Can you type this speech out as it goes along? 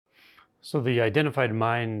So the identified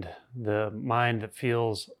mind, the mind that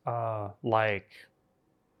feels like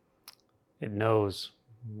it knows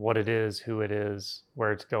what it is, who it is,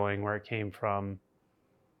 where it's going, where it came from,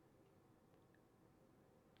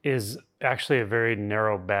 is actually a very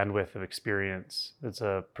narrow bandwidth of experience. It's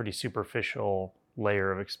a pretty superficial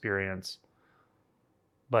layer of experience,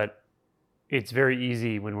 but it's very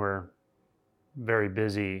easy when we're very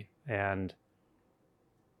busy and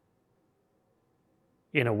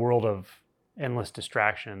in a world of endless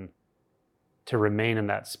distraction to remain in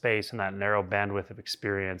that space and that narrow bandwidth of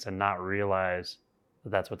experience and not realize that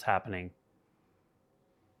that's what's happening.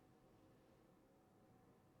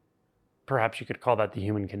 Perhaps you could call that the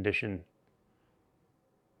human condition,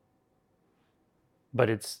 but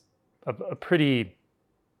it's a pretty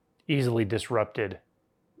easily disrupted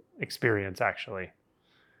experience, actually.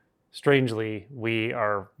 Strangely, we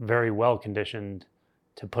are very well conditioned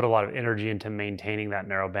to put a lot of energy into maintaining that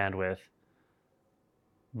narrow bandwidth,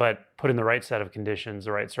 but put in the right set of conditions,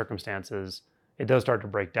 the right circumstances, it does start to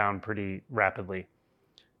break down pretty rapidly.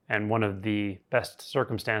 And one of the best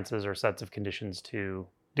circumstances or sets of conditions to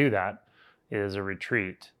do that is a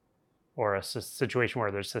retreat or a situation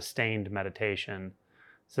where there's sustained meditation,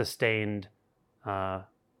 sustained, uh,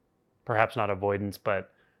 perhaps not avoidance,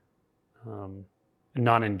 but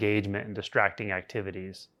non engagement in distracting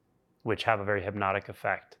activities, which have a very hypnotic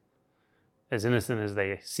effect. As innocent as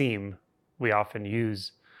they seem, we often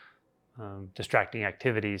use distracting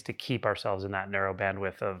activities to keep ourselves in that narrow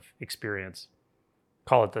bandwidth of experience.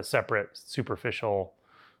 Call it the separate, superficial,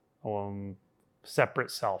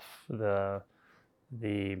 separate self, the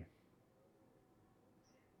the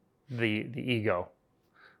ego.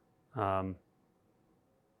 Um,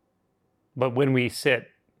 but when we sit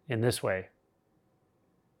in this way,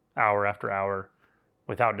 hour after hour,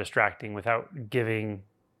 without distracting, without giving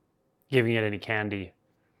it any candy,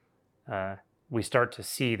 uh, we start to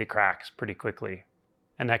see the cracks pretty quickly,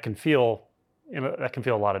 and that can feel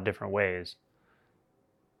a lot of different ways.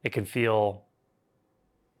 It can feel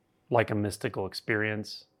like a mystical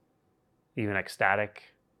experience, even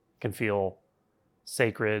ecstatic. It can feel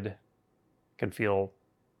sacred. Can feel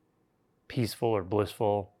peaceful or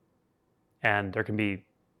blissful, and there can be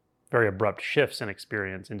very abrupt shifts in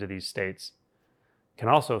experience into these states. Can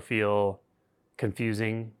also feel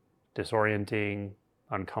confusing, disorienting,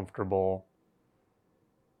 uncomfortable.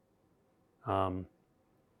 Um,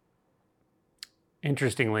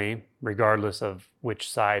 Interestingly, regardless of which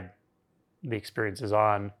side the experience is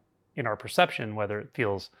on in our perception, whether it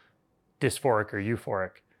feels dysphoric or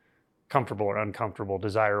euphoric, comfortable or uncomfortable,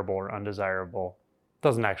 desirable or undesirable,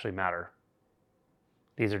 doesn't actually matter.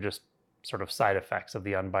 These are just sort of side effects of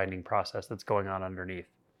the unbinding process that's going on underneath.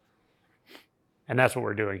 And that's what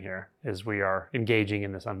we're doing here, is we are engaging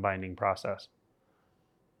in this unbinding process.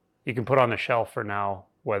 You can put on the shelf for now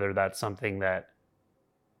whether that's something that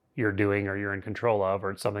you're doing or you're in control of,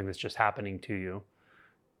 or it's something that's just happening to you,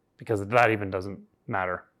 because that even doesn't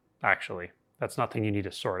matter, actually. That's nothing you need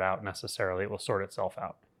to sort out necessarily. It will sort itself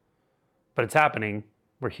out. But it's happening.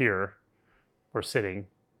 We're here. We're sitting.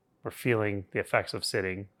 We're feeling the effects of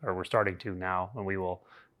sitting, or we're starting to now, and we will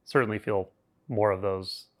certainly feel more of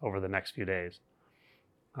those over the next few days.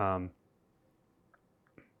 And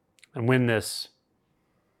when this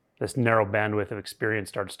narrow bandwidth of experience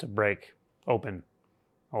starts to break open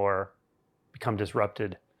or become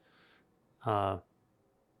disrupted,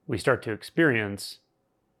 we start to experience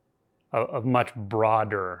a much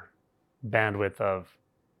broader bandwidth of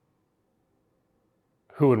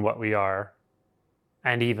who and what we are,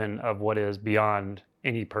 and even of what is beyond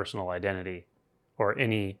any personal identity or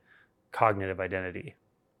any cognitive identity.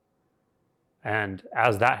 And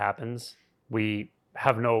as that happens, we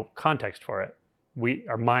have no context for it.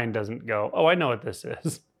 Our mind doesn't go, "Oh, I know what this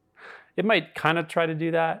is." It might kind of try to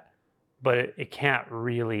do that, but it can't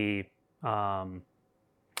really put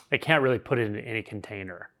it into any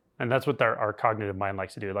container. And that's what our cognitive mind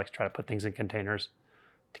likes to do. It likes to try to put things in containers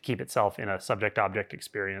to keep itself in a subject-object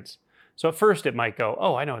experience. So at first it might go,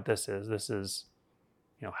 "Oh, I know what this is. This is,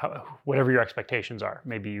 whatever your expectations are."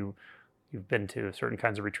 Maybe you've been to certain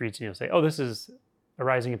kinds of retreats and you'll say, "Oh, this is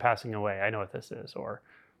arising and passing away. I know what this is," or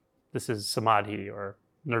 "This is samadhi," or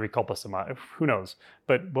nirvikalpa samadhi. Who knows?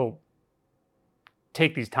 But we'll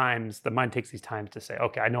take these times. The mind takes these times to say,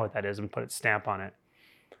 "Okay, I know what that is," and put its stamp on it.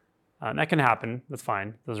 And that can happen. That's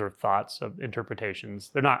fine. Those are thoughts of interpretations.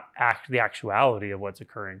 They're not the actuality of what's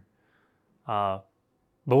occurring. But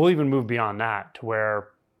we'll even move beyond that to where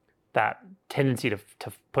that tendency to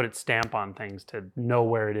put its stamp on things, to know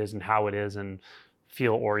where it is and how it is and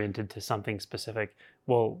feel oriented to something specific,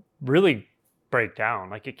 will really break down.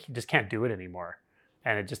 Like, it just can't do it anymore.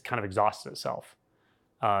 and it just kind of exhausts itself.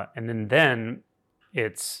 And then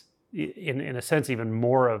it's in a sense even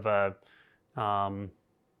more of a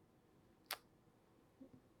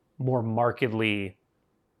more markedly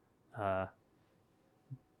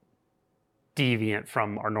deviant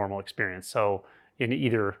from our normal experience. So in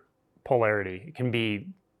either polarity, it can be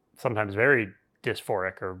sometimes very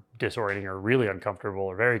dysphoric or disorienting or really uncomfortable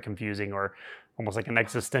or very confusing or almost like an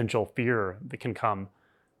existential fear that can come.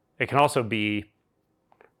 It can also be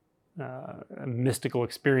a mystical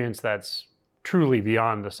experience that's truly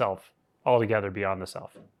beyond the self, altogether beyond the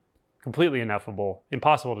self, completely ineffable,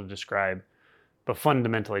 impossible to describe, but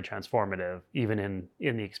fundamentally transformative, even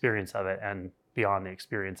in the experience of it and beyond the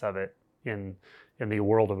experience of it in the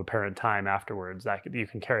world of apparent time afterwards. That you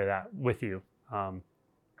can carry that with you.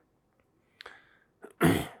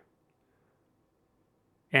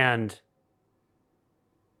 And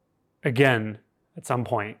again, at some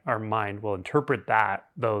point, our mind will interpret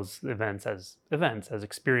those events as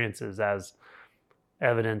experiences, as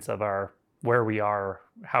evidence of where we are,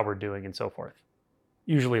 how we're doing, and so forth.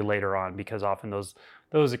 Usually later on, because often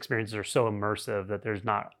those experiences are so immersive that there's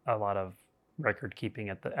not a lot of record keeping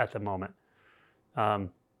at the moment. And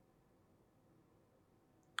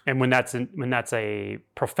when that's a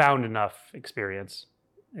profound enough experience,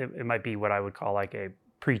 it might be what I would call like a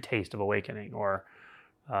pre-taste of awakening, or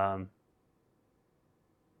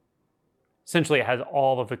essentially it has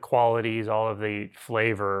all of the qualities, all of the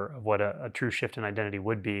flavor of what a true shift in identity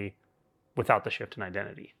would be without the shift in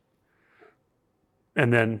identity.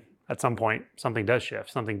 And then at some point, something does shift,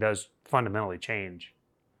 something does fundamentally change.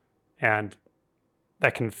 And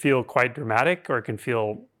that can feel quite dramatic, or it can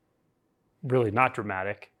feel really not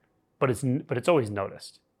dramatic, but it's always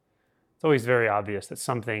noticed. It's always very obvious that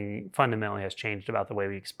something fundamentally has changed about the way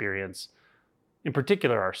we experience, in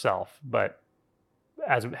particular, ourself, but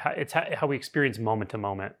it's how we experience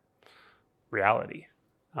moment-to-moment reality.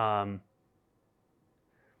 And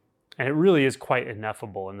it really is quite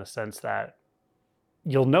ineffable in the sense that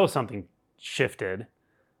you'll know something shifted,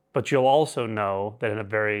 but you'll also know that in a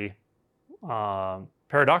very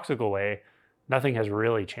paradoxical way, nothing has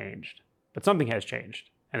really changed, but something has changed.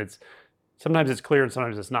 And sometimes it's clear and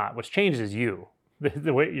sometimes it's not. What's changed is you.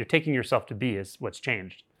 The way you're taking yourself to be is what's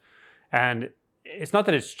changed. And it's not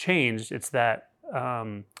that it's changed, it's that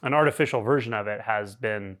an artificial version of it has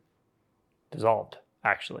been dissolved,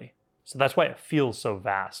 actually. So that's why it feels so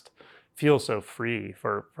vast, feels so free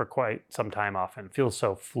for quite some time often, feels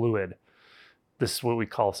so fluid. This is what we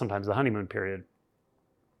call sometimes the honeymoon period.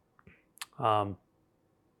 Now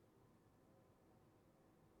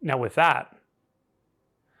with that,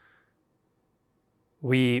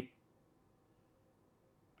 it's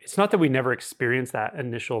not that we never experience that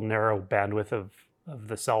initial narrow bandwidth of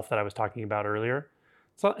the self that I was talking about earlier.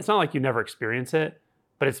 It's not like you never experience it,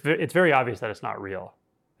 but it's very obvious that it's not real.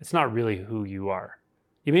 It's not really who you are.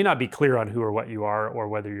 You may not be clear on who or what you are, or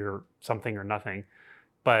whether you're something or nothing,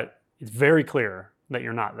 but it's very clear that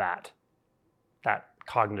you're not that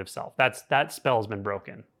cognitive self. That spell's been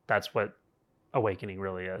broken. That's what awakening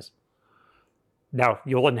really is. Now,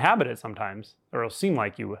 you'll inhabit it sometimes, or it'll seem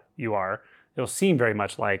like you are. It'll seem very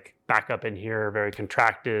much like back up in here, very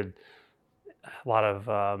contracted, a lot of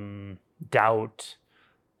doubt,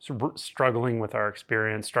 struggling with our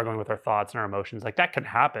experience, struggling with our thoughts and our emotions. Like that can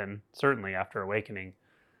happen, certainly after awakening,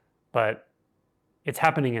 but it's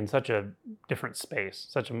happening in such a different space,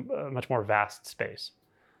 such a much more vast space.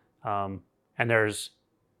 And there's,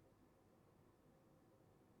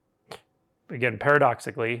 again,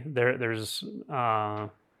 paradoxically, there's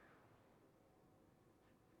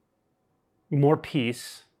more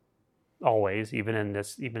peace always, even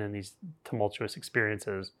in these tumultuous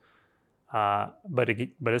experiences. But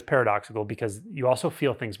it's paradoxical because you also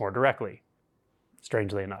feel things more directly,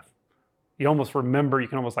 strangely enough. You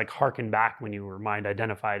can almost like hearken back when you were mind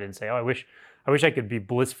identified and say, oh, I wish I could be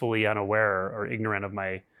blissfully unaware or ignorant of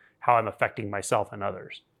how I'm affecting myself and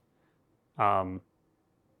others. And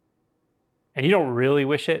you don't really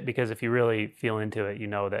wish it, because if you really feel into it, you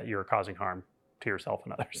know that you're causing harm to yourself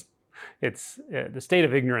and others. It's the state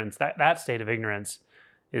of ignorance. That state of ignorance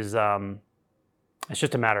is it's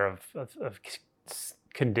just a matter of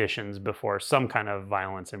conditions before some kind of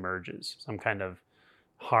violence emerges, some kind of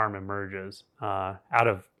harm emerges out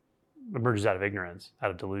of ignorance,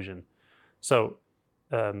 out of delusion. So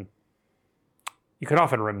you can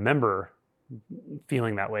often remember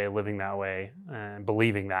feeling that way, living that way, and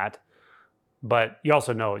believing that, but you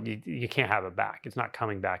also know you can't have it back. It's not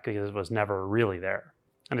coming back because it was never really there.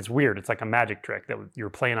 And it's weird. It's like a magic trick that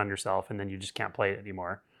you're playing on yourself and then you just can't play it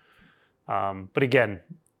anymore. But again,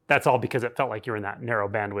 that's all because it felt like you're in that narrow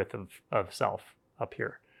bandwidth of self. up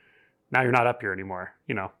here. Now you're not up here anymore.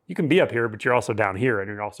 You can be up here, but you're also down here and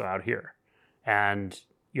you're also out here. And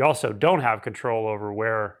you also don't have control over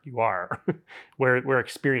where you are, where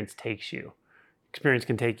experience takes you. Experience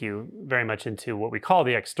can take you very much into what we call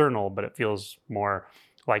the external, but it feels more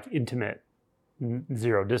like intimate,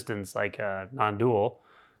 zero distance, like non-dual.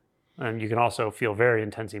 And you can also feel very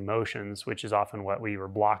intense emotions, which is often what we were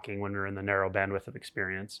blocking when we were in the narrow bandwidth of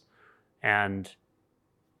experience. And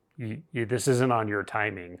this isn't on your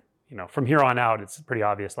timing. From here on out, it's pretty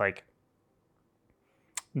obvious. Like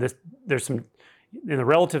this, there's some, in the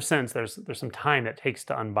relative sense, there's some time that takes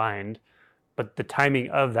to unbind, but the timing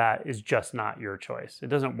of that is just not your choice. It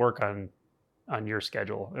doesn't work on your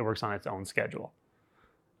schedule. It works on its own schedule.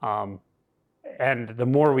 And the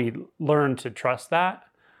more we learn to trust that,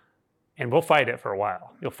 and we'll fight it for a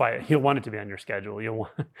while. You'll fight it. You'll want it to be on your schedule.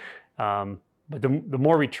 But the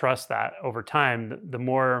more we trust that over time, the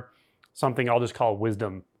more something I'll just call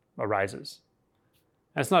wisdom arises.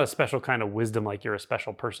 And it's not a special kind of wisdom like you're a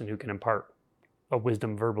special person who can impart a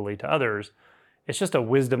wisdom verbally to others. It's just a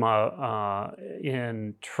wisdom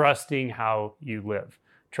in trusting how you live,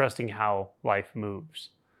 trusting how life moves,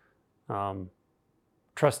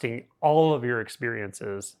 trusting all of your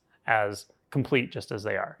experiences as complete just as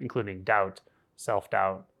they are, including doubt,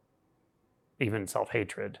 self-doubt, even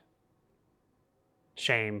self-hatred,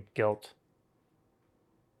 shame, guilt.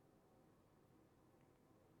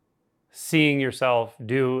 Seeing yourself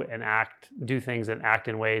do things and act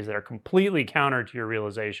in ways that are completely counter to your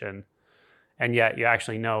realization, and yet you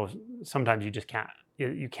actually know sometimes you just can't.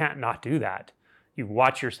 You can't not do that. You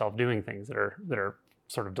watch yourself doing things that are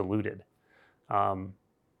sort of deluded.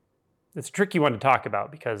 It's a tricky one to talk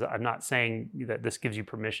about because I'm not saying that this gives you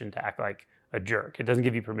permission to act like a jerk. It doesn't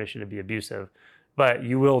give you permission to be abusive, but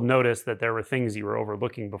you will notice that there were things you were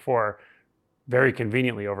overlooking before, very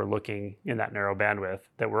conveniently overlooking in that narrow bandwidth,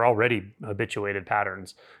 that were already habituated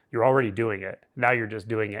patterns. You're already doing it. Now you're just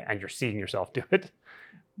doing it and you're seeing yourself do it.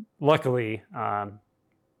 Luckily that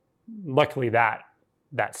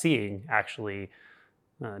seeing actually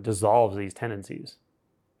dissolves these tendencies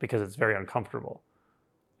because it's very uncomfortable.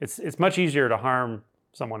 It's much easier to harm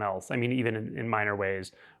someone else. I mean, even in minor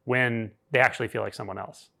ways, when they actually feel like someone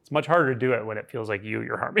else. It's much harder to do it when it feels like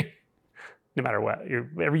you're harming, no matter what.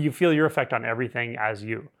 You feel your effect on everything as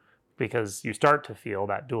you, because you start to feel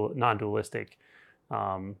that non-dualistic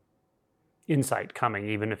insight coming,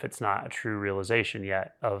 even if it's not a true realization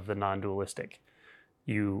yet of the non-dualistic.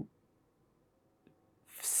 You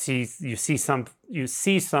see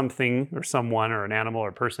something or someone or an animal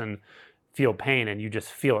or person feel pain, and you just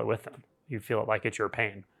feel it with them. You feel it like it's your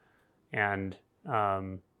pain, and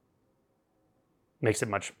makes it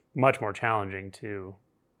much more challenging to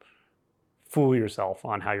fool yourself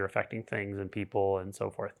on how you're affecting things and people and so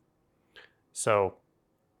forth. So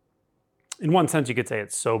in one sense, you could say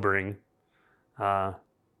it's sobering, but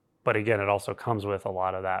again, it also comes with a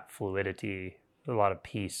lot of that fluidity, a lot of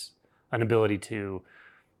peace, an ability to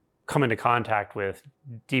come into contact with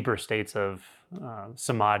deeper states of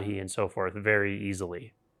samadhi and so forth very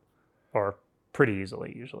easily, or pretty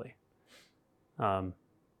easily usually. Now,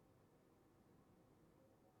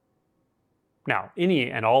 any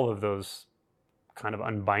and all of those kind of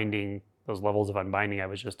unbinding, those levels of unbinding I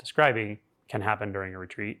was just describing can happen during a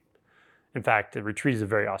retreat. In fact, a retreat is a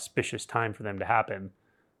very auspicious time for them to happen.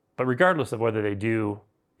 But regardless of whether they do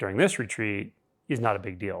during this retreat is not a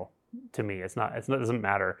big deal to me. It doesn't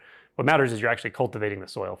matter. What matters is you're actually cultivating the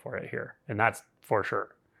soil for it here. And that's for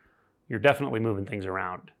sure. You're definitely moving things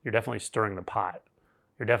around. You're definitely stirring the pot.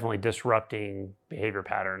 You're definitely disrupting behavior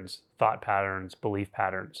patterns, thought patterns, belief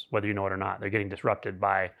patterns, whether you know it or not. They're getting disrupted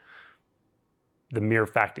by the mere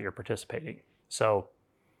fact that you're participating. So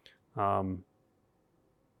if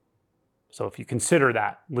you consider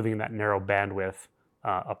that living in that narrow bandwidth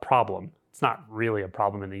a problem, it's not really a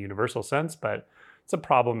problem in the universal sense, but it's a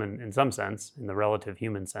problem in some sense, in the relative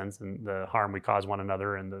human sense, and the harm we cause one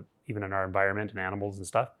another and even in our environment and animals and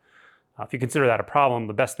stuff. If you consider that a problem,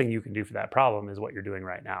 the best thing you can do for that problem is what you're doing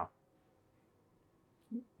right now.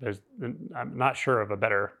 I'm not sure of a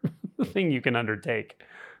better thing you can undertake.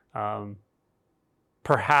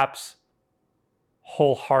 Perhaps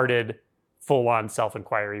wholehearted, full-on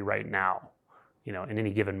self-inquiry right now, in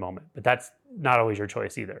any given moment. But that's not always your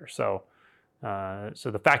choice either. So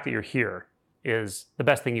the fact that you're here is the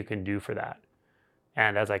best thing you can do for that.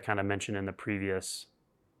 And as I kind of mentioned in the previous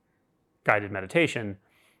guided meditation,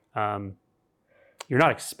 you're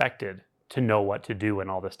not expected to know what to do when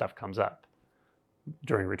all this stuff comes up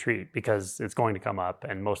during retreat, because it's going to come up,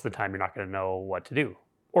 and most of the time you're not going to know what to do,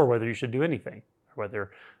 or whether you should do anything, or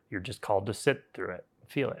whether you're just called to sit through it,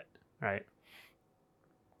 feel it, right?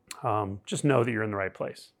 Just know that you're in the right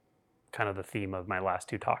place. Kind of the theme of my last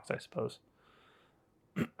two talks, I suppose.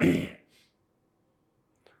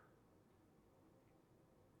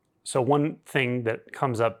 So one thing that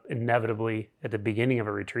comes up inevitably at the beginning of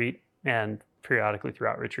a retreat and periodically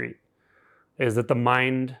throughout retreat is that the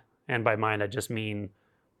mind, and by mind I just mean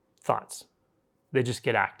thoughts, they just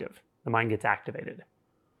get active. The mind gets activated.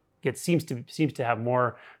 It seems to have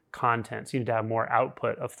more content, seems to have more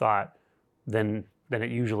output of thought than it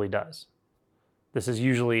usually does. This is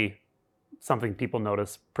usually something people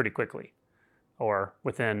notice pretty quickly, or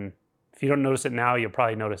within, if you don't notice it now, you'll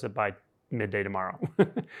probably notice it by midday tomorrow.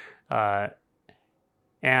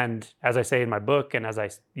 And as I say in my book, and as I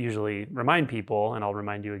usually remind people, and I'll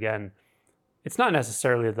remind you again, it's not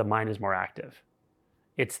necessarily that the mind is more active.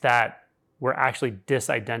 It's that we're actually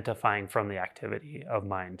disidentifying from the activity of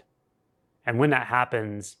mind. And when that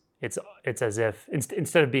happens, it's as if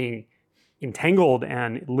instead of being entangled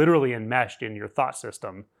and literally enmeshed in your thought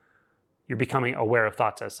system, you're becoming aware of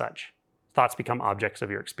thoughts as such. Thoughts become objects of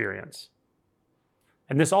your experience.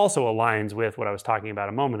 And this also aligns with what I was talking about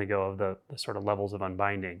a moment ago of the sort of levels of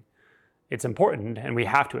unbinding. It's important, and we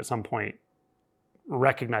have to at some point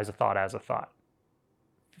recognize a thought as a thought.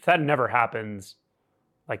 If that never happens,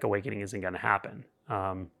 like awakening isn't going to happen.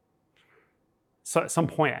 So at some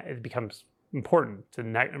point it becomes important to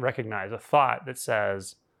recognize a thought that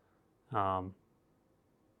says, I'm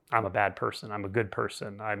a bad person, I'm a good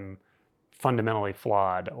person, I'm fundamentally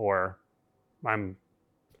flawed, or I'm,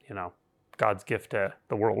 God's gift to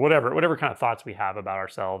the world, whatever kind of thoughts we have about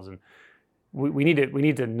ourselves. And we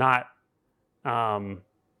need to not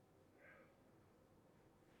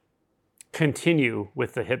continue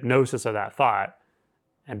with the hypnosis of that thought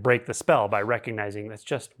and break the spell by recognizing that's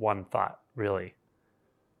just one thought, really.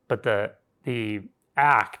 But the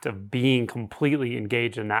act of being completely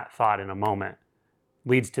engaged in that thought in a moment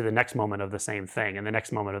leads to the next moment of the same thing and the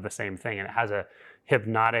next moment of the same thing. And it has a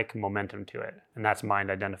hypnotic momentum to it. And that's mind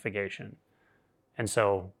identification. And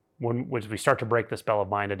so when we start to break the spell of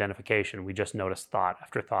mind identification, we just notice thought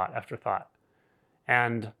after thought after thought.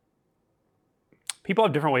 And people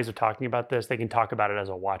have different ways of talking about this. They can talk about it as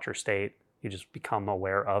a watcher state. You just become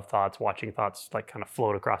aware of thoughts, watching thoughts like kind of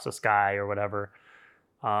float across the sky or whatever.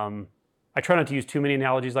 I try not to use too many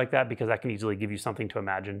analogies like that because that can easily give you something to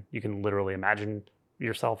imagine. You can literally imagine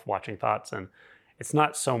yourself watching thoughts, and it's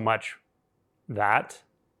not so much that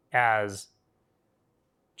as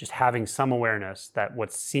just having some awareness that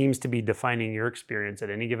what seems to be defining your experience at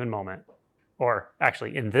any given moment, or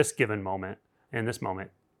actually in this given moment, in this moment,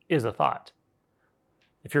 is a thought.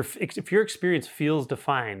 If your experience feels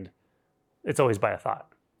defined, it's always by a thought.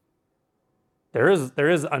 There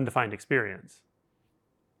is undefined experience,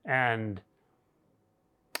 and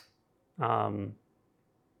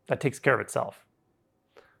that takes care of itself.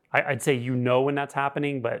 I'd say when that's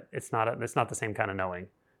happening, but it's not the same kind of knowing,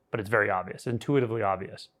 but it's very obvious, intuitively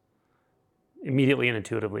obvious, immediately and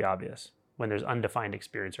intuitively obvious when there's undefined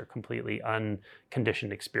experience or completely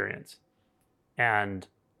unconditioned experience. And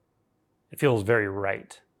it feels very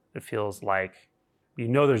right. It feels like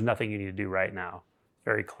there's nothing you need to do right now.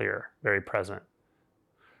 Very clear, very present.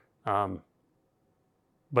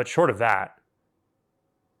 But short of that,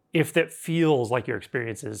 if that feels like your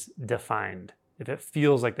experience is defined, if it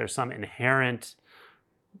feels like there's some inherent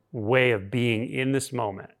way of being in this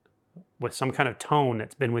moment with some kind of tone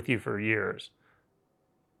that's been with you for years,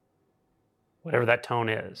 whatever that tone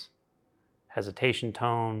is, hesitation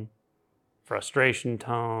tone, frustration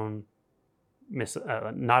tone,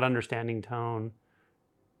 not understanding tone,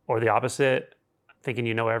 or the opposite, thinking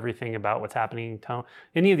you know everything about what's happening tone,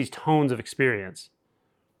 any of these tones of experience,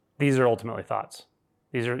 these are ultimately thoughts.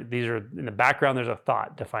 These are in the background, there's a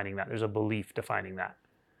thought defining that. There's a belief defining that.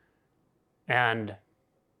 And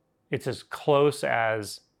it's as close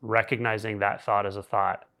as recognizing that thought as a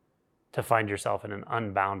thought to find yourself in an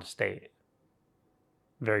unbound state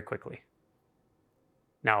very quickly.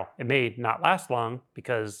 Now, it may not last long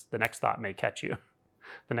because the next thought may catch you,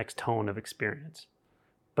 the next tone of experience.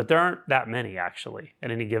 But there aren't that many, actually.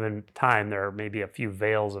 At any given time, there are maybe a few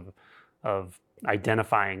veils of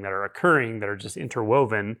identifying that are occurring that are just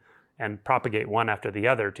interwoven and propagate one after the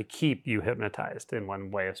other to keep you hypnotized, in one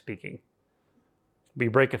way of speaking. We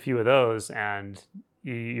break a few of those and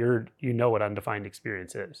you know what undefined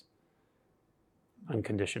experience is.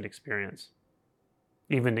 Unconditioned experience.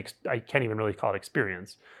 I can't even really call it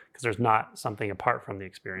experience because there's not something apart from the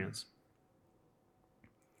experience.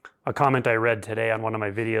 A comment I read today on one of my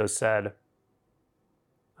videos said,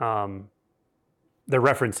 they're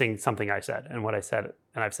referencing something I said and what I said,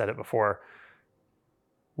 and I've said it before.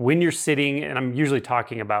 When you're sitting, and I'm usually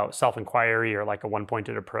talking about self-inquiry or like a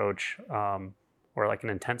one-pointed approach, or like an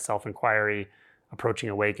intense self-inquiry approaching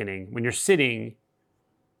awakening. When you're sitting,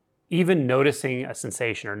 even noticing a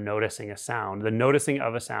sensation or noticing a sound, the noticing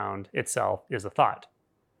of a sound itself is a thought,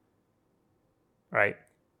 right?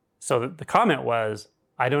 So the comment was,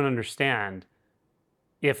 I don't understand.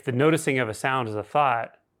 If the noticing of a sound is a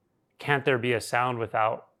thought, can't there be a sound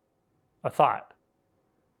without a thought?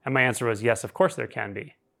 And my answer was, yes, of course there can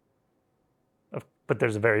be. But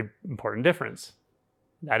there's a very important difference.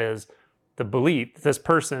 That is the belief, this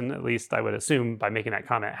person, at least I would assume by making that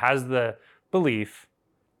comment, has the belief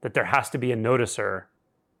that there has to be a noticer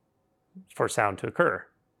for sound to occur.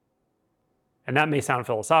 And that may sound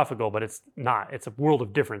philosophical, but it's not. It's a world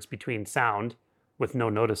of difference between sound with no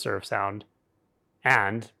noticer of sound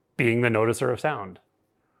and being the noticer of sound.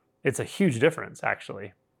 It's a huge difference,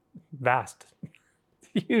 actually. Vast,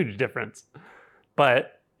 huge difference.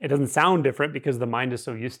 But it doesn't sound different because the mind is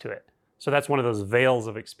so used to it. So that's one of those veils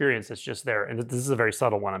of experience that's just there. And this is a very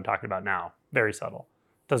subtle one I'm talking about now. Very subtle.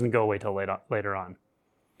 Doesn't go away till later on.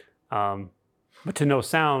 But to know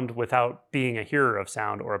sound without being a hearer of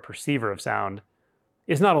sound or a perceiver of sound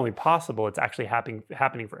is not only possible, it's actually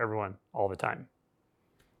happening for everyone all the time.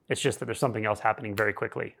 It's just that there's something else happening very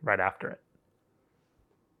quickly right after it.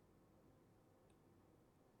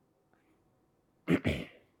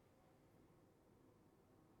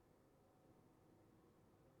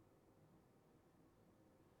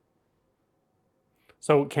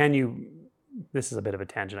 So this is a bit of a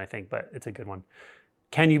tangent, I think, but it's a good one.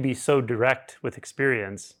 Can you be so direct with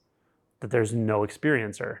experience that there's no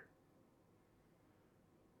experiencer?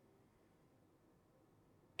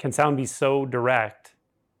 Can sound be so direct?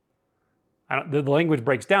 The language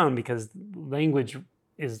breaks down because language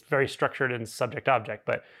is very structured in subject-object,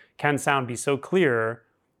 but can sound be so clear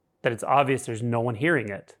that it's obvious there's no one hearing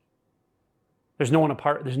it? There's no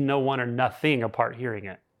one or nothing apart hearing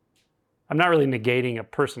it. I'm not really negating a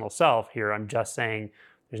personal self here. I'm just saying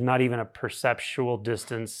there's not even a perceptual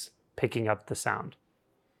distance picking up the sound,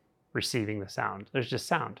 receiving the sound. There's just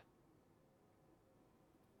sound.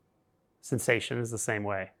 Sensation is the same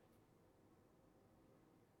way.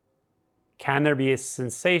 Can there be a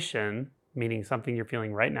sensation, meaning something you're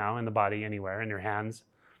feeling right now in the body, anywhere, in your hands,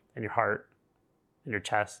 in your heart, in your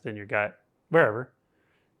chest, in your gut, wherever?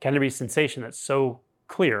 Can there be a sensation that's so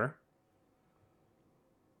clear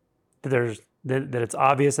that it's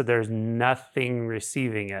obvious that there's nothing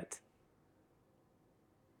receiving it?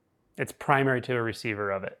 It's primary to a receiver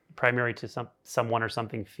of it, primary to someone or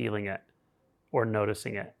something feeling it or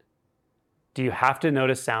noticing it. Do you have to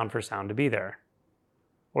notice sound for sound to be there?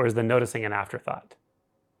 Or is the noticing an afterthought?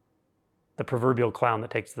 The proverbial clown that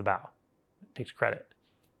takes the bow, takes credit.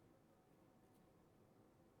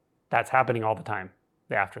 That's happening all the time,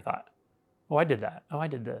 the afterthought. Oh, I did that. Oh, I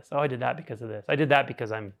did this. Oh, I did that because of this. I did that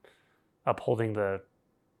because I'm upholding the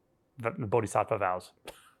bodhisattva vows.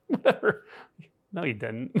 Whatever. No, you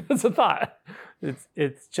didn't. It's a thought.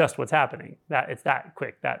 It's just what's happening. It's that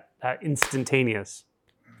quick, that instantaneous,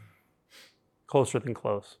 closer than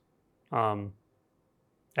close.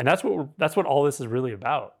 And that's what all this is really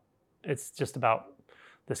about. It's just about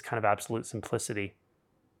this kind of absolute simplicity.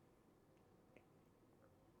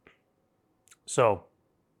 So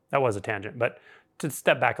that was a tangent, but to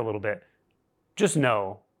step back a little bit, just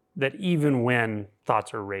know that even when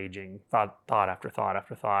thoughts are raging, thought after thought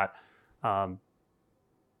after thought,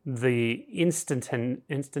 the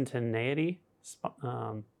instantaneity,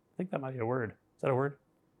 I think that might be a word. Is that a word?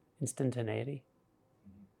 Instantaneity?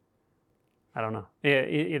 I don't know.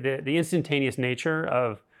 The instantaneous nature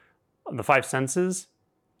of the five senses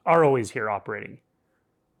are always here operating.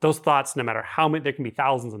 Those thoughts, no matter how many, there can be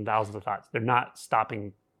thousands and thousands of thoughts. They're not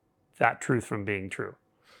stopping that truth from being true.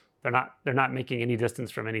 They're not making any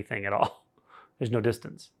distance from anything at all. There's no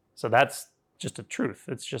distance. So that's just a truth.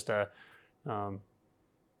 It's just a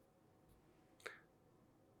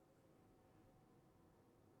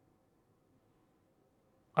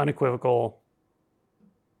unequivocal,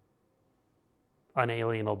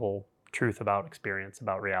 unalienable truth about experience,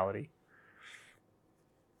 about reality.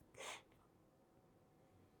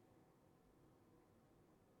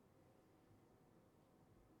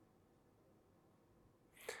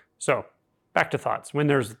 So, back to thoughts. When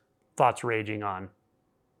there's thoughts raging on,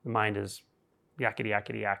 the mind is yakety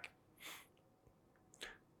yakety yak.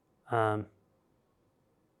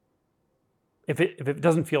 If it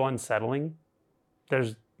doesn't feel unsettling,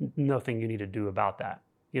 there's nothing you need to do about that.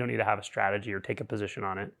 You don't need to have a strategy or take a position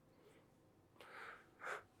on it.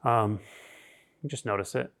 Just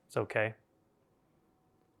notice it. It's okay.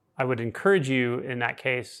 I would encourage you in that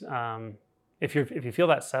case, If you feel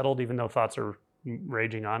that settled, even though thoughts are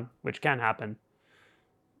raging on, which can happen,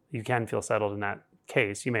 you can feel settled in that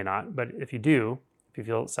case. You may not, but if you do, if you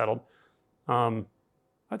feel settled, I'd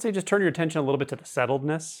say just turn your attention a little bit to the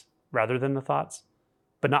settledness rather than the thoughts,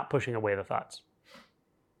 but not pushing away the thoughts.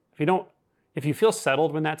 If you feel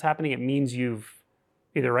settled when that's happening, it means you've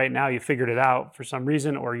either right now you figured it out for some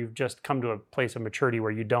reason, or you've just come to a place of maturity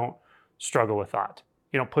where you don't struggle with thought.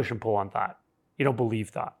 You don't push and pull on thought. You don't believe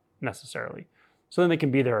thought necessarily. So then they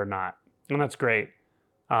can be there or not. And that's great.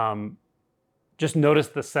 Just notice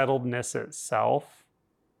the settledness itself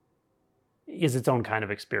is its own kind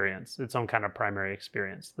of experience, its own kind of primary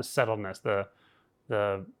experience, the settledness,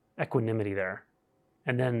 the equanimity there.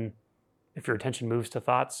 And then if your attention moves to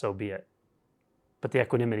thoughts, so be it. But the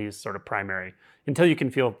equanimity is sort of primary until you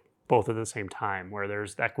can feel both at the same time, where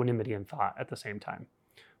there's the equanimity and thought at the same time.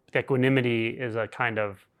 But the equanimity is a kind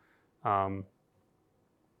of,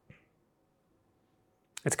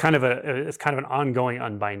 it's kind of an ongoing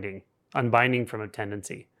unbinding from a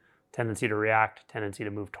tendency to react, tendency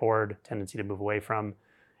to move toward, tendency to move away from. It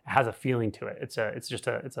has a feeling to it. It's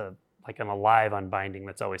like an alive unbinding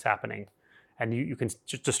that's always happening. And you can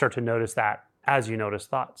just start to notice that as you notice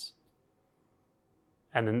thoughts.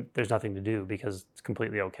 And then there's nothing to do because it's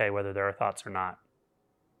completely okay whether there are thoughts or not.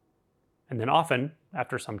 And then often,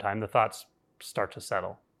 after some time, the thoughts start to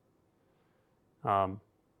settle. They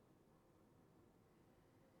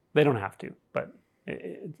don't have to, but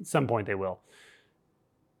at some point they will.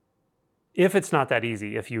 If it's not that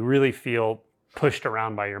easy, if you really feel pushed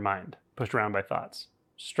around by your mind, pushed around by thoughts,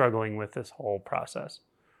 struggling with this whole process,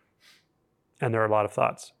 and there are a lot of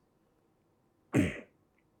thoughts,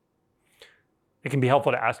 it can be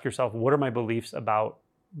helpful to ask yourself, what are my beliefs about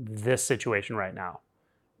this situation right now?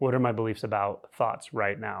 What are my beliefs about thoughts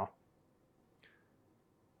right now?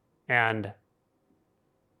 And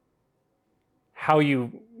how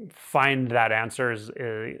you find that answer is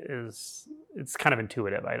it's kind of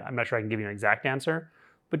intuitive. I'm not sure I can give you an exact answer,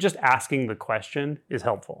 but just asking the question is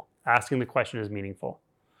helpful. Asking the question is meaningful.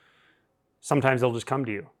 Sometimes they'll just come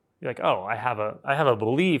to you. You're like, oh, I have a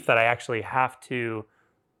belief that I actually have to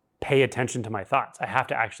pay attention to my thoughts. I have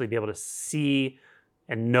to actually be able to see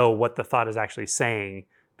and know what the thought is actually saying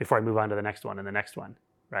before I move on to the next one and the next one,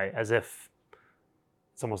 right? As if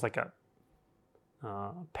it's almost like a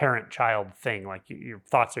parent-child thing. Like your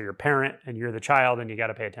thoughts are your parent and you're the child and you got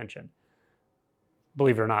to pay attention.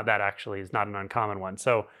 Believe it or not, that actually is not an uncommon one.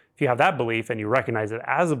 So if you have that belief and you recognize it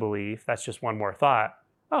as a belief, that's just one more thought.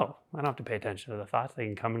 Oh, I don't have to pay attention to the thoughts. They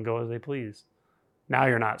can come and go as they please. Now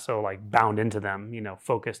you're not so like bound into them,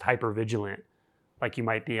 focused, hyper vigilant, like you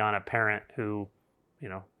might be on a parent who,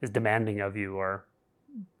 is demanding of you or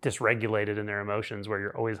dysregulated in their emotions where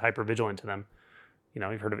you're always hyper vigilant to them.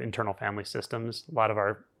 You've heard of internal family systems. A lot of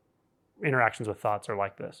our interactions with thoughts are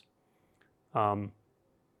like this. You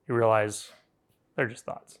realize they're just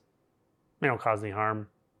thoughts. They don't cause any harm.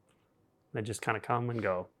 They just kind of come and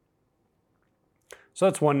go. So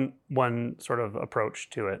that's one sort of approach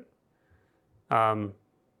to it.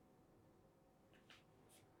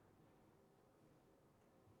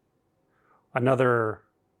 Another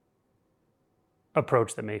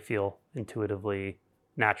approach that may feel intuitively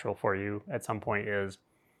natural for you at some point is,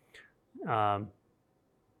 and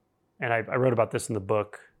I wrote about this in the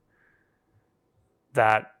book,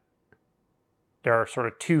 that there are sort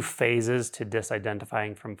of two phases to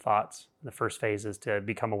disidentifying from thoughts. The first phase is to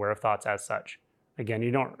become aware of thoughts as such. Again,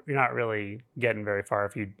 you're not really getting very far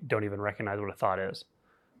if you don't even recognize what a thought is,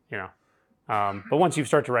 But once you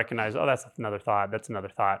start to recognize, oh, that's another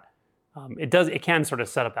thought, it can sort of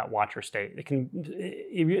set up that watcher state.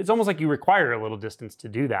 It's almost like you require a little distance to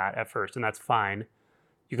do that at first, and that's fine.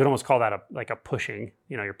 You could almost call that a pushing.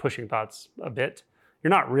 You're pushing thoughts a bit.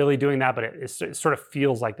 You're not really doing that, but it sort of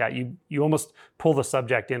feels like that. You almost pull the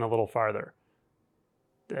subject in a little farther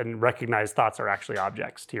and recognize thoughts are actually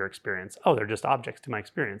objects to your experience. Oh, they're just objects to my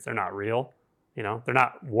experience. They're not real. They're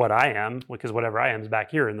not what I am, because whatever I am is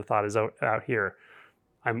back here and the thought is out here.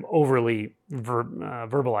 I'm overly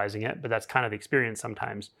verbalizing it, but that's kind of the experience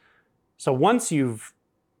sometimes. So once you've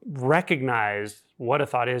recognized what a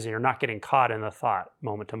thought is and you're not getting caught in the thought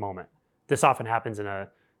moment to moment, this often happens in a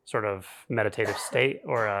sort of meditative state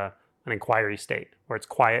or an inquiry state where it's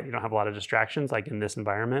quiet, you don't have a lot of distractions like in this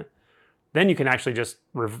environment, then you can actually just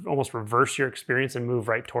almost reverse your experience and move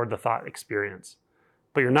right toward the thought experience.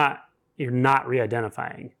 But you're not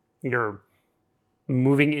re-identifying. You're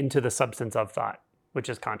moving into the substance of thought, which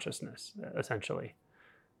is consciousness, essentially.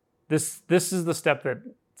 This is the step that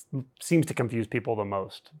seems to confuse people the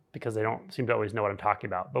most because they don't seem to always know what I'm talking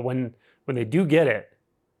about. But when they do get it,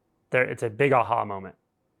 it's a big aha moment.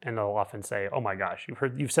 And they'll often say, oh my gosh,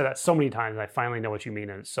 you've said that so many times, and I finally know what you mean,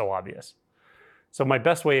 and it's so obvious. So my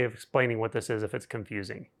best way of explaining what this is, if it's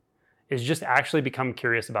confusing, is just actually become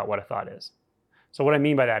curious about what a thought is. So what I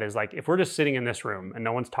mean by that is, like, if we're just sitting in this room and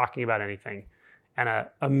no one's talking about anything, and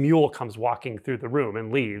a mule comes walking through the room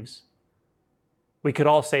and leaves, we could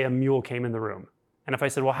all say a mule came in the room. And if I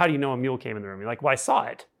said, well, how do you know a mule came in the room? You're like, well, I saw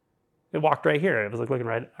it. It walked right here. It was like looking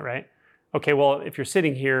right. Okay, well, if you're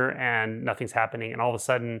sitting here and nothing's happening, and all of a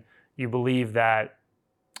sudden you believe that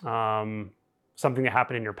something that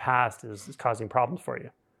happened in your past is causing problems for you,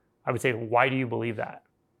 I would say, why do you believe that?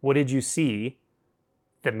 What did you see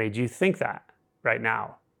that made you think that right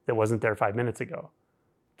now that wasn't there 5 minutes ago?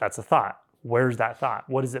 That's a thought. Where's that thought?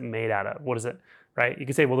 What is it made out of? What is it, right? You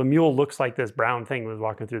could say, well, the mule looks like this brown thing that was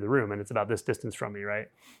walking through the room, and it's about this distance from me, right?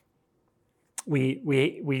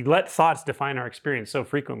 We let thoughts define our experience so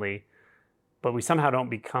frequently, but we somehow don't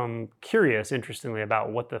become curious, interestingly,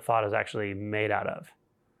 about what the thought is actually made out of.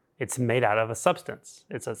 It's made out of a substance.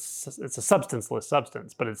 It's a substanceless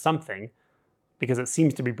substance, but it's something because it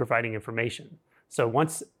seems to be providing information. So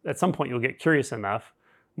once, at some point, you'll get curious enough,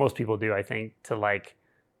 most people do, I think, to like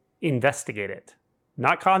investigate it.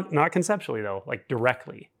 Not conceptually though, like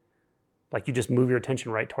directly. Like you just move your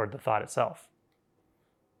attention right toward the thought itself.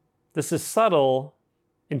 This is subtle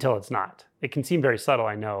until it's not. It can seem very subtle,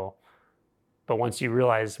 I know, but once you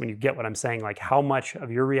realize, when you get what I'm saying, like how much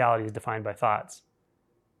of your reality is defined by thoughts,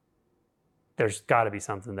 there's got to be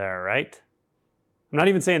something there, right? I'm not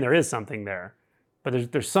even saying there is something there,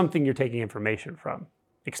 but there's something you're taking information from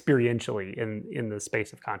experientially in the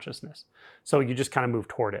space of consciousness. So you just kind of move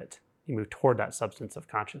toward it. You move toward that substance of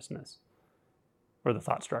consciousness or the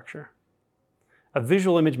thought structure. A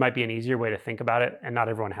visual image might be an easier way to think about it, and not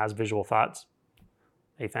everyone has visual thoughts.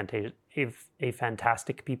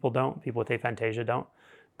 Aphantastic people don't. People with aphantasia don't.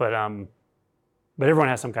 But everyone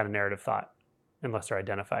has some kind of narrative thought, unless they're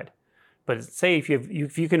identified. But say if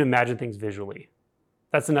you can imagine things visually,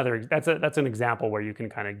 that's an example where you can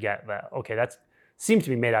kind of get that. Okay, that seems to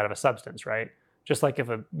be made out of a substance, right? Just like if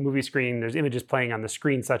a movie screen, there's images playing on the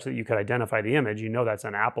screen such that you could identify the image, you know that's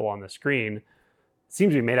an apple on the screen. It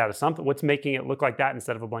seems to be made out of something. What's making it look like that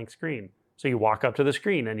instead of a blank screen? So you walk up to the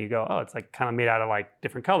screen and you go, oh, it's like kind of made out of like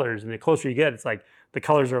different colors. And the closer you get, it's like the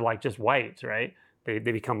colors are like just white, right? They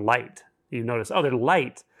become light. You notice, oh, they're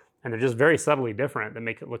light. And they're just very subtly different that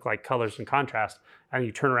make it look like colors and contrast. And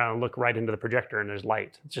you turn around and look right into the projector and there's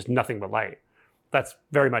light. It's just nothing but light. That's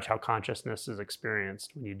very much how consciousness is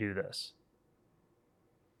experienced when you do this.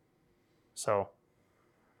 So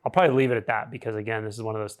I'll probably leave it at that because, again, this is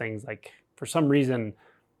one of those things, like, for some reason,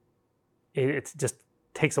 it just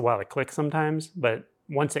takes a while to click sometimes, but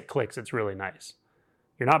once it clicks, it's really nice.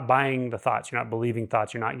 You're not buying the thoughts. You're not believing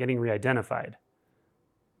thoughts. You're not getting re-identified.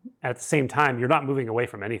 At the same time, you're not moving away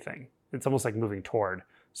from anything. It's almost like moving toward.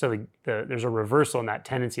 So there's a reversal in that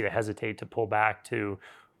tendency to hesitate, to pull back, to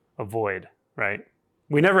avoid, right?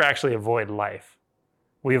 We never actually avoid life.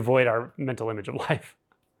 We avoid our mental image of life.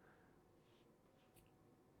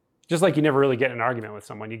 Just like you never really get in an argument with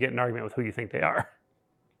someone, you get in an argument with who you think they are.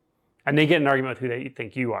 And they get in an argument with who they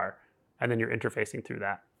think you are. And then you're interfacing through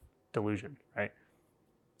that delusion, right?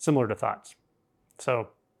 Similar to thoughts. So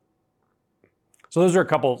those are a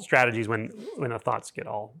couple strategies when the thoughts get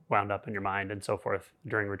all wound up in your mind and so forth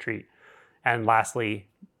during retreat. And lastly,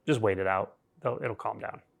 just wait it out. It'll calm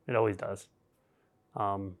down. It always does.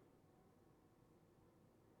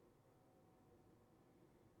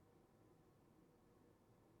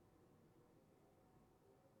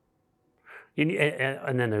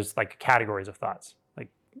 And then there's like categories of thoughts, like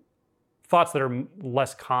thoughts that are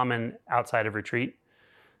less common outside of retreat,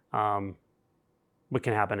 what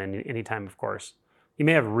can happen any time, of course. You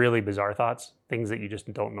may have really bizarre thoughts, things that you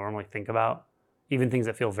just don't normally think about, even things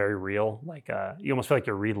that feel very real, like you almost feel like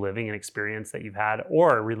you're reliving an experience that you've had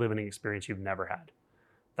or reliving an experience you've never had.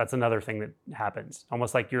 That's another thing that happens,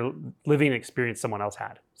 almost like you're living an experience someone else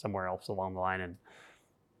had somewhere else along the line, and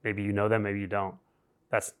maybe you know them, maybe you don't.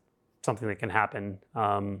 That's something that can happen.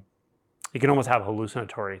 You can almost have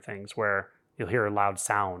hallucinatory things where you'll hear a loud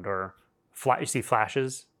sound or you see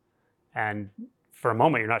flashes, and for a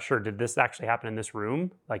moment you're not sure, did this actually happen in this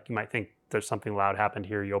room? Like you might think there's something loud happened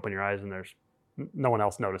here, you open your eyes and there's no one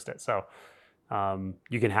else noticed it. So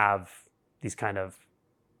you can have these kind of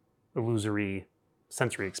illusory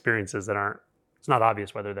sensory experiences that it's not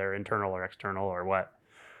obvious whether they're internal or external or what.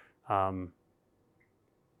 None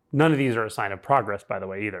of these are a sign of progress, by the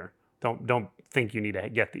way, either. Don't think you need to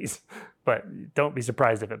get these, but don't be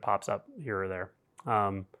surprised if it pops up here or there.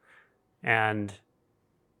 And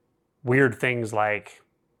weird things like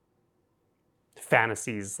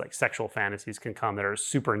fantasies, like sexual fantasies, can come that are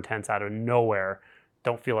super intense out of nowhere.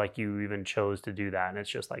 Don't feel like you even chose to do that, and it's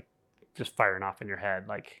just like just firing off in your head.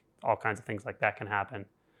 Like all kinds of things like that can happen.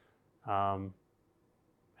 Um,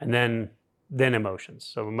 and then emotions.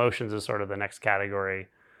 So emotions is sort of the next category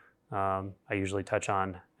I usually touch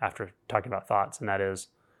on after talking about thoughts, and that is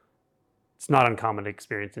it's not uncommon to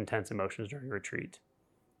experience intense emotions during retreat.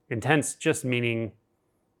 Intense just meaning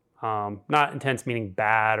not intense meaning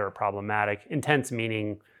bad or problematic. Intense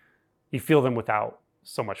meaning you feel them without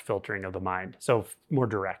so much filtering of the mind. So more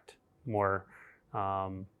direct, more I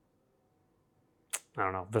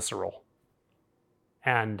don't know, visceral,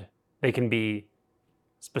 and they can be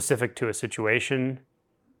specific to a situation,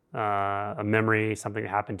 a memory, something that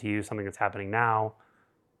happened to you, something that's happening now.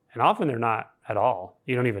 And often they're not at all.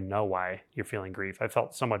 You don't even know why you're feeling grief. I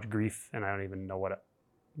felt so much grief and I don't even know what it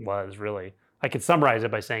was really. I could summarize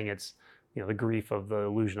it by saying it's, the grief of the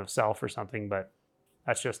illusion of self or something, but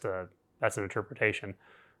that's that's an interpretation.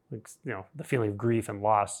 The feeling of grief and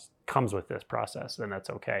loss comes with this process, and that's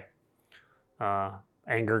okay.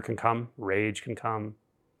 Anger can come, rage can come,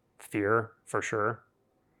 fear for sure.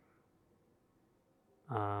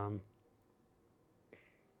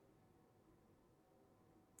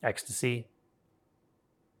 Ecstasy,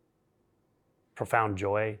 profound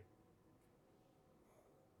joy.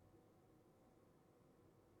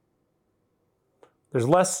 There's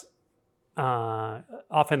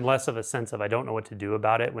often less of a sense of I don't know what to do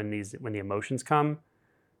about it when the emotions come.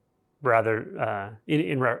 Rather,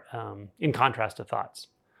 in contrast to thoughts.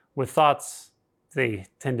 With thoughts, they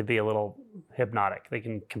tend to be a little hypnotic. They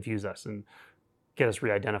can confuse us and get us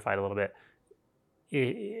re-identified a little bit.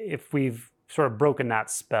 If we've sort of broken that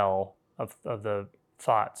spell of the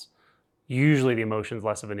thoughts, usually the emotion's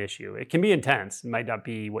less of an issue. It can be intense. It might not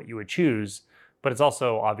be what you would choose, but it's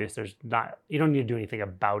also obvious you don't need to do anything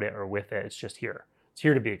about it or with it. It's just here. It's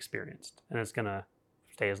here to be experienced, and it's going to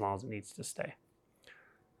stay as long as it needs to stay.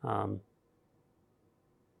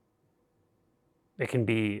 It can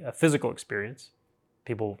be a physical experience.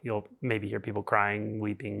 You'll maybe hear people crying,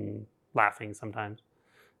 weeping, laughing sometimes. It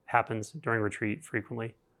happens during retreat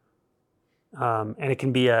frequently. And it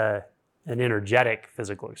can be an energetic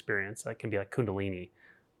physical experience. That can be like Kundalini,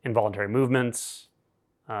 involuntary movements,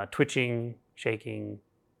 twitching, shaking.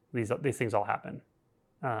 These things all happen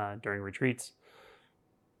during retreats.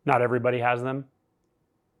 Not everybody has them.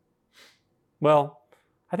 Well,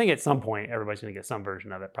 I think at some point everybody's going to get some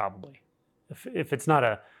version of it, probably. If it's not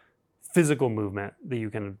a physical movement that you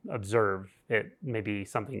can observe, it may be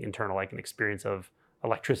something internal, like an experience of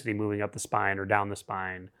electricity moving up the spine or down the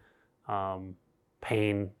spine,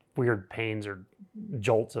 pain, weird pains or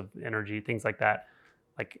jolts of energy, things like that.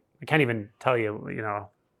 Like I can't even tell you,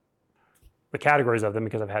 the categories of them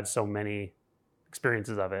because I've had so many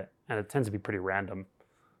experiences of it, and it tends to be pretty random.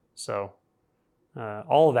 So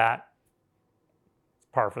all of that,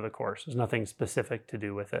 par for the course. There's nothing specific to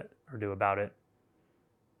do with it or do about it.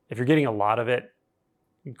 If you're getting a lot of it,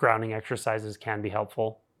 grounding exercises can be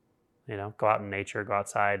helpful. Go out in nature, go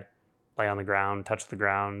outside, lay on the ground, touch the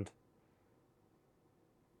ground.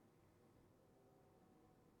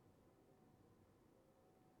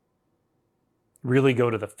 Really go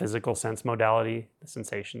to the physical sense modality, the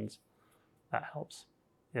sensations. That helps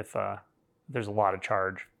if there's a lot of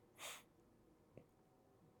charge.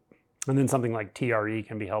 And then something like TRE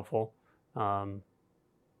can be helpful. But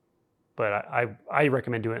I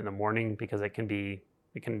recommend doing it in the morning because it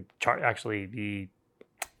can actually be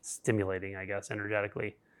stimulating, I guess,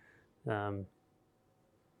 energetically.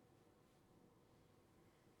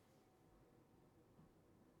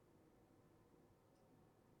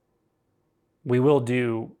 We will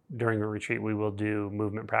do, during a retreat, we will do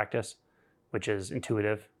movement practice, which is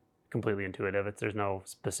intuitive, completely intuitive. There's no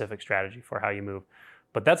specific strategy for how you move.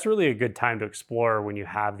 But that's really a good time to explore when you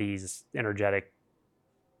have these energetic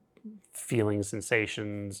feelings,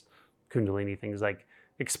 sensations, Kundalini things. Like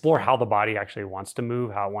explore how the body actually wants to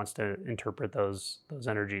move, how it wants to interpret those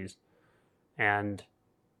energies, and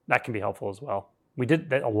that can be helpful as well. We did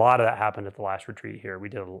that. A lot of that happened at the last retreat here. We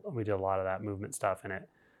did a lot of that movement stuff, and it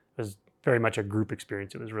was very much a group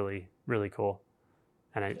experience. It was really, really cool,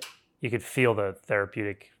 and you could feel the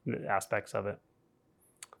therapeutic aspects of it.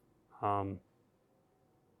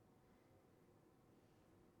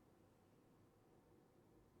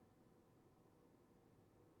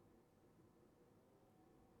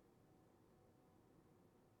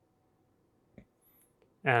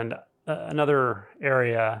 And another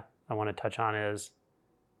area I want to touch on is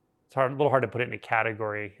it's a little hard to put it in a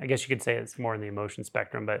category. I guess you could say it's more in the emotion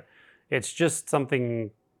spectrum, but it's just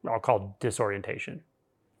something I'll call disorientation.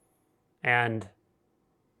 And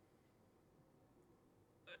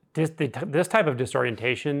This type of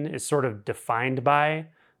disorientation is sort of defined by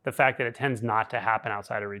the fact that it tends not to happen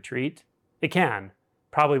outside a retreat. It can.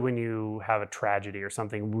 Probably when you have a tragedy or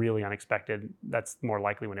something really unexpected, that's more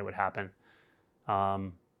likely when it would happen.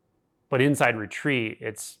 But inside retreat,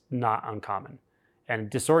 it's not uncommon.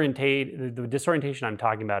 And the disorientation I'm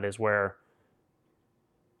talking about is where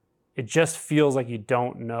it just feels like you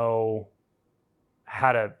don't know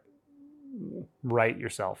how to right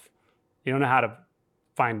yourself. You don't know how to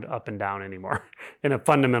find up and down anymore in a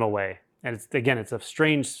fundamental way. And it's a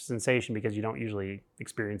strange sensation because you don't usually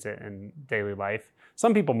experience it in daily life.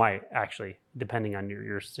 Some people might actually, depending on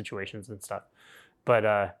your situations and stuff.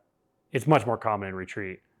 But it's much more common in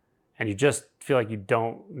retreat. And you just feel like you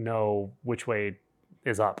don't know which way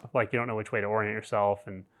is up. Like you don't know which way to orient yourself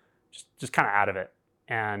and just kind of out of it.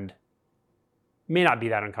 And it may not be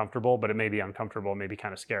that uncomfortable, but it may be uncomfortable, maybe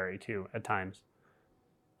kind of scary too at times.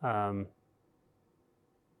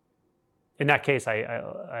 In that case,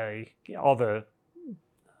 I all the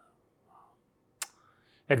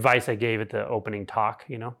advice I gave at the opening talk,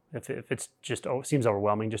 if it's just seems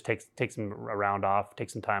overwhelming, just take some a round off, take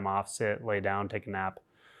some time off, sit, lay down, take a nap.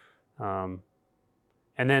 And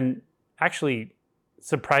then actually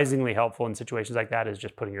surprisingly helpful in situations like that is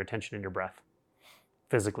just putting your attention in your breath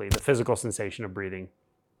physically, the physical sensation of breathing.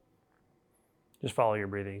 Just follow your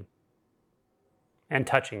breathing and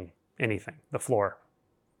touching anything, the floor.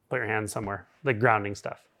 Put your hands somewhere, like grounding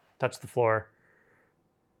stuff. Touch the floor.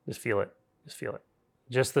 Just feel it. Just feel it.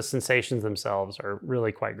 Just the sensations themselves are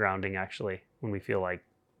really quite grounding, actually, when we feel like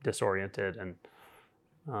disoriented and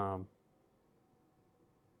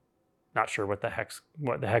not sure what the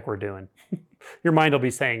heck we're doing. Your mind will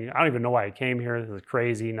be saying, I don't even know why I came here. This is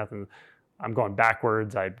crazy. Nothing. I'm going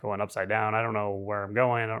backwards. I'm going upside down. I don't know where I'm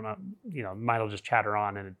going. I don't know. Mind will just chatter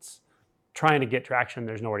on, and it's trying to get traction.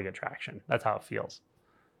 There's nowhere to get traction. That's how it feels.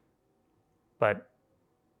 But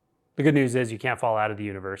the good news is you can't fall out of the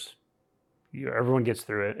universe. Everyone gets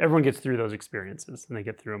through it. Everyone gets through those experiences, and they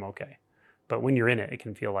get through them okay. But when you're in it, it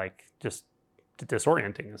can feel like just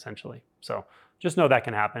disorienting, essentially. So just know that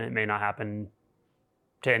can happen. It may not happen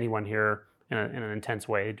to anyone here in an intense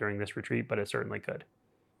way during this retreat, but it certainly could.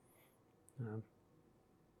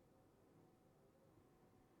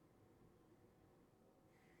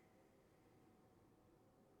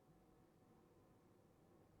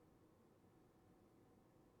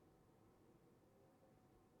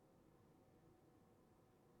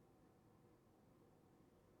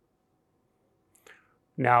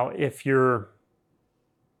 Now, if you're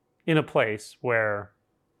in a place where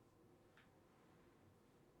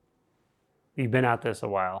you've been at this a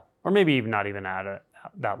while, or maybe even not even at it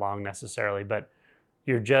that long necessarily, but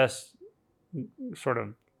you're just sort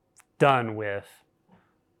of done with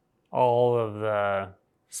all of the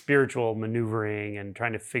spiritual maneuvering and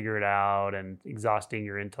trying to figure it out and exhausting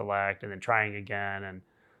your intellect and then trying again, and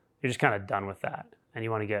you're just kind of done with that. And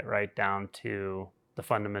you want to get right down to the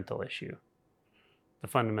fundamental issue, the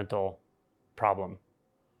fundamental problem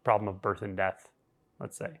of birth and death,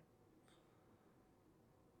 let's say.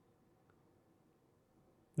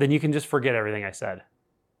 Then you can just forget everything I said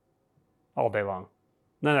all day long.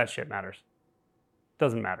 None of that shit matters.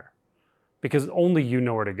 Doesn't matter. Because only you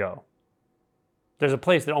know where to go. There's a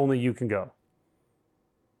place that only you can go.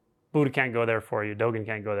 Buddha can't go there for you. Dogen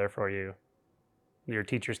can't go there for you. Your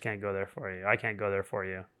teachers can't go there for you. I can't go there for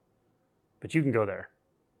you. But you can go there.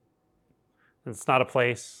 It's not a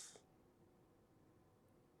place.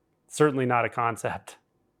 Certainly not a concept.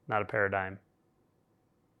 Not a paradigm.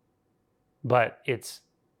 But it's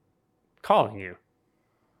calling you,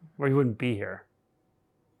 or you wouldn't be here.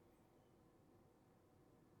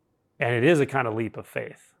 And it is a kind of leap of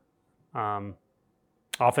faith.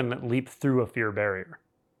 Often leap through a fear barrier.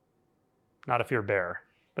 Not a fear bear,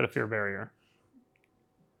 but a fear barrier.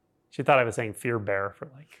 She thought I was saying fear bear for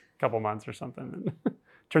like a couple months or something.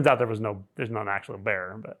 Turns out there's no actual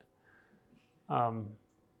bear, but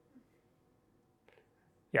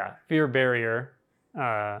yeah, fear barrier.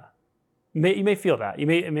 You may feel that. It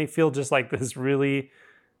may feel just like this really,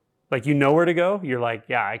 like you know where to go. You're like,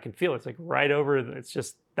 yeah, I can feel it. It's like right over. It's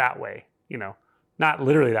just that way, not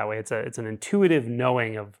literally that way. It's an intuitive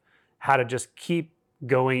knowing of how to just keep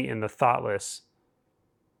going in the thoughtless,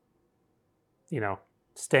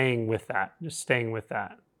 staying with that, just staying with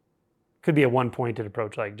that. Could be a one-pointed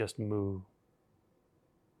approach, like just move.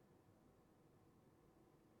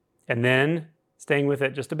 And then staying with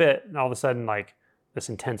it just a bit, and all of a sudden, like this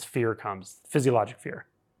intense fear comes, physiologic fear.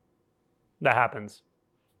 That happens.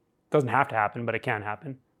 Doesn't have to happen, but it can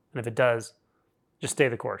happen. And if it does, just stay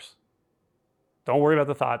the course. Don't worry about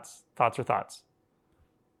the thoughts. Thoughts are thoughts.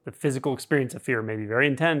 The physical experience of fear may be very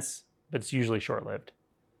intense, but it's usually short-lived.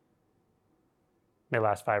 May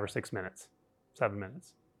last 5 or 6 minutes, 7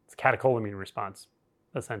 minutes. It's a catecholamine response,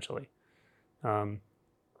 essentially. And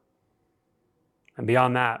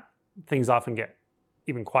beyond that, things often get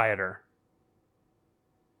even quieter.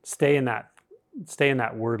 Stay in that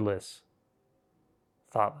wordless,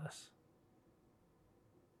 thoughtless,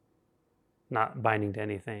 not binding to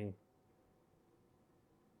anything,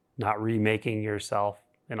 not remaking yourself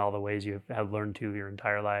in all the ways you have learned to your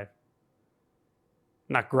entire life,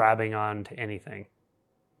 not grabbing on to anything.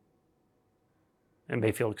 It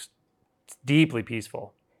may feel deeply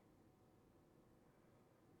peaceful.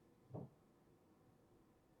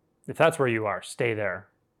 If that's where you are, stay there.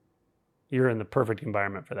 You're in the perfect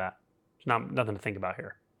environment for that. There's nothing to think about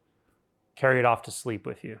here. Carry it off to sleep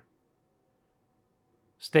with you.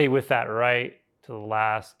 Stay with that right till the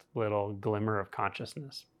last little glimmer of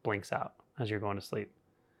consciousness blinks out as you're going to sleep.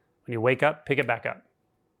 When you wake up, pick it back up.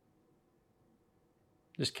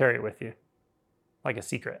 Just carry it with you like a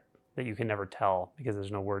secret that you can never tell because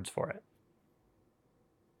there's no words for it.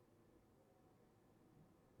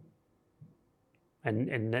 And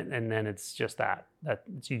then it's just that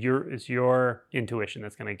it's your intuition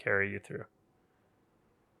that's going to carry you through.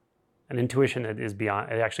 An intuition that is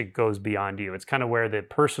beyond, it actually goes beyond you. It's kind of where the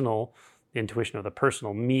intuition of the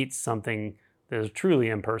personal meets something that is truly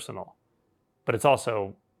impersonal, but it's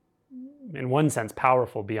also, in one sense,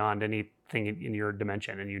 powerful beyond anything in your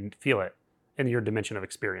dimension, and you feel it in your dimension of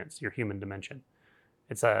experience, your human dimension.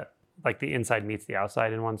 It's like the inside meets the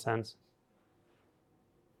outside in one sense.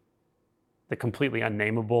 The completely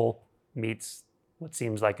unnameable meets what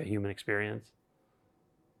seems like a human experience.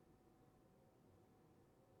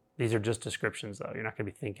 These are just descriptions, though. You're not going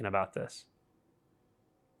to be thinking about this.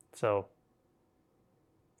 So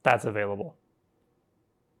that's available.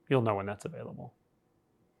 You'll know when that's available.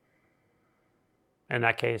 In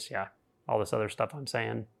that case, yeah, all this other stuff I'm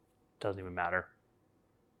saying doesn't even matter.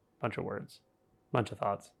 Bunch of words, bunch of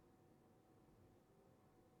thoughts.